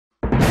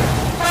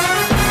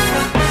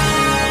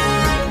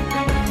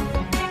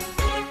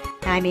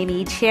I'm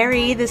Amy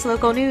Cherry. This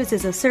local news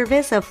is a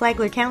service of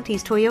Flagler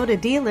County's Toyota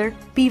dealer,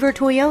 Beaver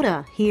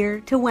Toyota,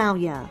 here to wow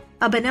ya.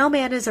 A Bunnell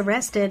man is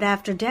arrested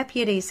after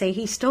deputies say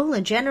he stole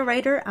a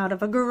generator out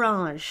of a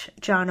garage.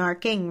 John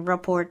Arking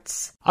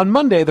reports. On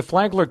Monday, the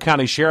Flagler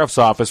County Sheriff's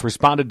Office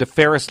responded to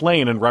Ferris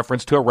Lane in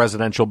reference to a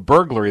residential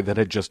burglary that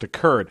had just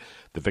occurred.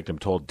 The victim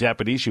told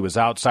deputies she was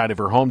outside of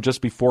her home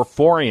just before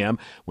 4 a.m.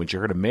 when she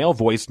heard a male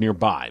voice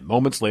nearby.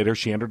 Moments later,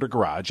 she entered her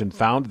garage and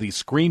found the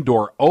screen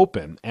door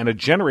open and a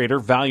generator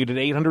valued at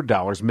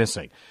 $800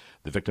 missing.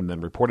 The victim then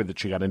reported that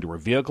she got into her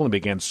vehicle and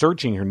began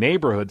searching her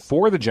neighborhood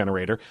for the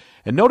generator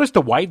and noticed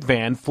a white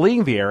van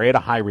fleeing the area at a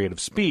high rate of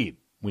speed.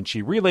 When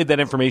she relayed that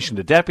information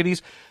to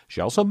deputies,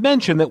 she also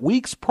mentioned that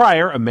weeks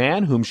prior, a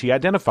man whom she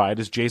identified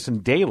as Jason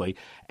Daly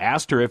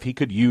asked her if he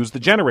could use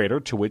the generator,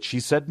 to which she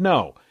said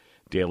no.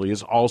 Daly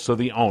is also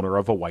the owner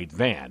of a white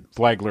van.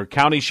 Flagler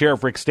County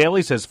Sheriff Rick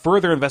Staley says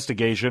further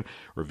investigation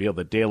revealed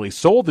that Daly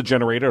sold the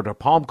generator to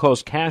Palm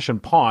Coast Cash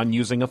and Pawn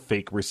using a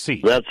fake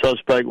receipt. That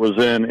suspect was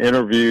then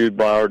interviewed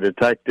by our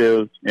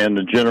detectives, and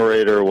the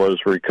generator was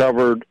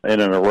recovered and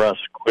an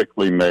arrest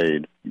quickly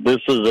made.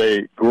 This is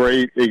a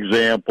great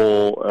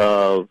example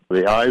of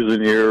the eyes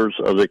and ears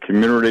of the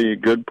community,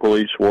 good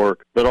police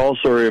work, but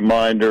also a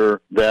reminder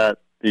that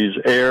these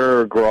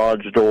air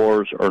garage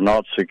doors are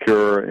not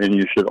secure, and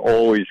you should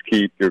always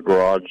keep your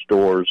garage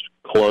doors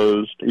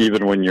closed,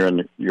 even when you're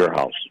in your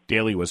house.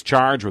 Daly was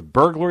charged with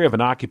burglary of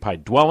an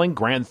occupied dwelling,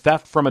 grand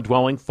theft from a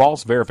dwelling,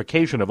 false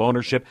verification of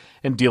ownership,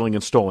 and dealing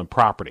in stolen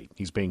property.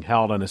 He's being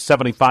held on a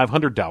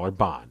 $7,500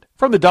 bond.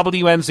 From the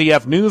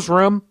WNZF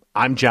Newsroom,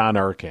 I'm John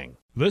Erking.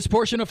 This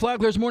portion of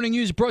Flagler's Morning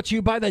News brought to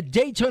you by the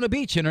Daytona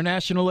Beach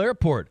International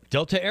Airport,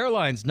 Delta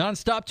Airlines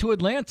nonstop to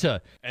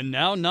Atlanta, and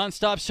now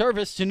nonstop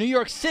service to New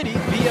York City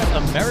via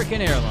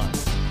American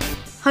Airlines.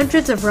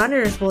 Hundreds of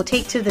runners will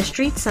take to the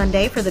streets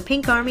Sunday for the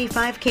Pink Army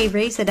 5K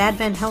race at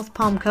Advent Health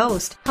Palm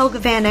Coast. Helga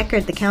Van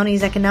Eckert, the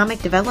county's economic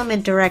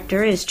development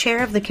director, is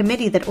chair of the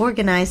committee that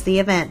organized the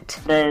event.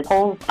 The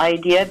whole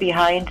idea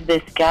behind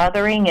this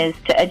gathering is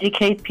to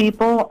educate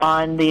people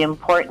on the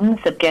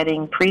importance of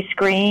getting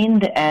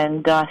pre-screened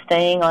and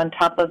staying on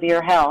top of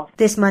your health.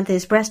 This month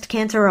is Breast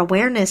Cancer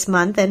Awareness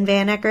Month, and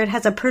Van Eckert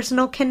has a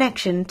personal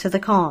connection to the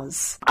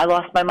cause. I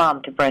lost my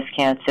mom to breast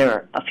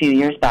cancer a few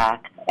years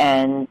back,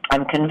 and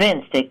I'm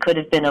convinced it could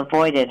have been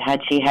avoided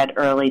had she had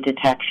early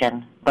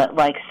detection. But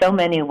like so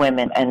many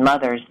women and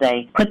mothers,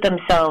 they put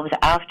themselves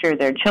after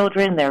their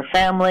children, their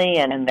family,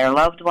 and their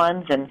loved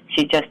ones, and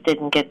she just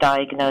didn't get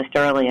diagnosed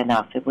early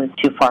enough. It was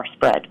too far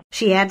spread.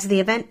 She adds the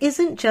event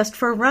isn't just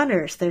for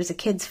runners. There's a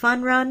kids'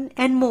 fun run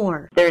and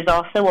more. There's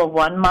also a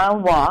 1-mile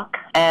walk,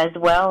 as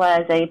well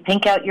as a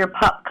Pink Out Your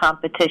Pup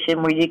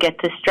competition where you get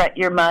to strut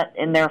your mutt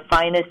in their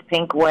finest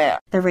pink wear.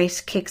 The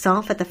race kicks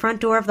off at the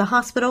front door of the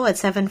hospital at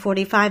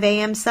 7:45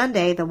 a.m.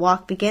 Sunday. The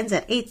walk begins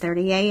at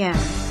 8:30 a.m.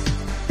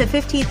 The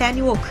 15th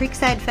Annual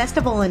Creekside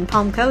Festival in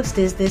Palm Coast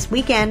is this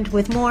weekend.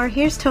 With more,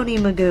 here's Tony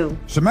Magoo.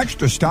 Some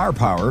extra star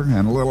power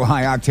and a little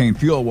high-octane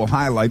fuel will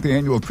highlight the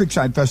annual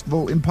Creekside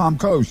Festival in Palm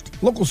Coast.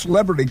 Local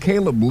celebrity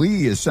Caleb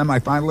Lee is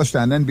semifinalist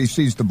on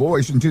NBC's The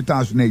Voice in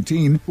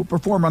 2018, will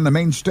perform on the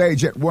main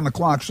stage at 1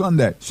 o'clock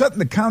Sunday. Set in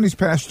the county's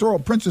pastoral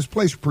Princess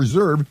Place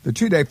Preserve, the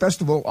two-day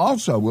festival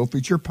also will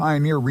feature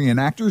pioneer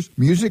reenactors,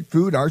 music,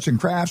 food, arts and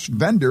crafts,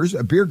 vendors,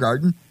 a beer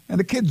garden, and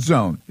a kids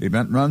zone. The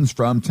event runs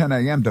from 10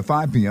 a.m. to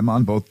 5 p.m.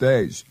 on both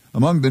days.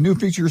 Among the new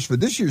features for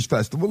this year's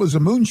festival is a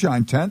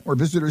moonshine tent where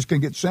visitors can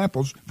get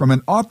samples from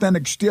an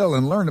authentic still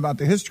and learn about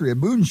the history of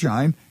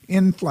moonshine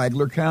in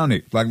Flagler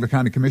County. Flagler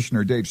County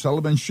Commissioner Dave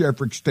Sullivan, Sheriff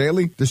Rick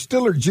Staley,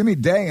 Distiller Jimmy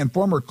Day, and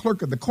former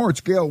Clerk of the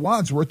Courts Gail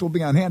Wadsworth will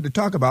be on hand to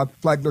talk about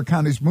Flagler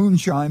County's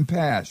moonshine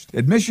past.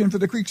 Admission for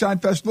the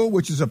Creekside Festival,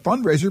 which is a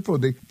fundraiser for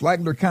the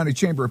Flagler County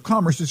Chamber of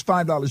Commerce, is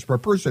 $5 per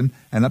person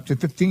and up to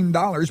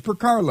 $15 per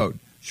carload.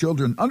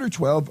 Children under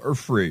 12 are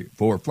free.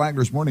 For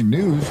Flagler's Morning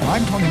News,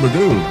 I'm Tony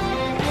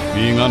Magoo.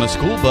 Being on a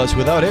school bus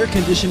without air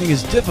conditioning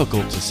is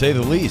difficult, to say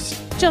the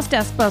least. Just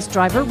ask bus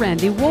driver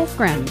Randy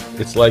Wolfgren.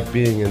 It's like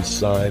being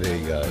inside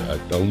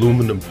a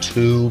aluminum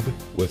tube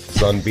with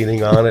sun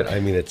beating on it. I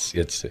mean,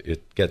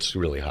 it gets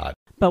really hot.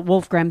 But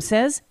Wolfgram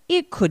says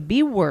it could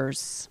be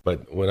worse.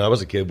 But when I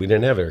was a kid, we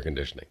didn't have air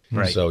conditioning.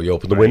 Right. So you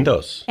open the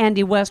windows.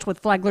 Andy West with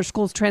Flagler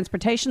Schools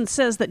Transportation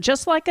says that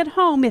just like at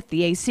home, if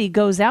the AC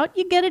goes out,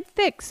 you get it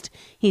fixed.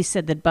 He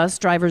said that bus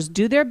drivers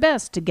do their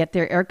best to get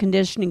their air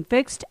conditioning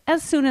fixed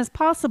as soon as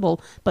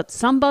possible, but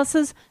some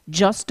buses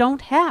just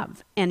don't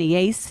have any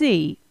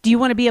AC. Do you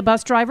want to be a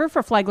bus driver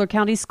for Flagler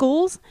County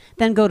Schools?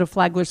 Then go to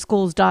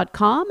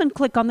flaglerschools.com and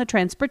click on the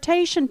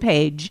transportation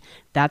page.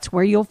 That's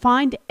where you'll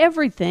find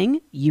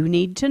everything you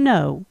need to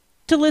know.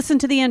 To listen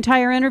to the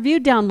entire interview,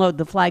 download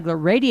the Flagler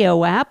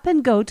Radio app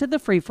and go to the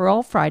Free for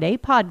All Friday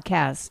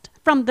podcast.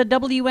 From the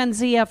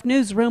WNZF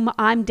Newsroom,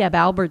 I'm Deb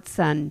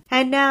Albertson.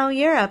 And now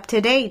you're up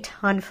to date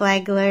on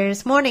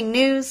Flagler's Morning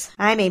News.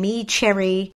 I'm Amy Cherry.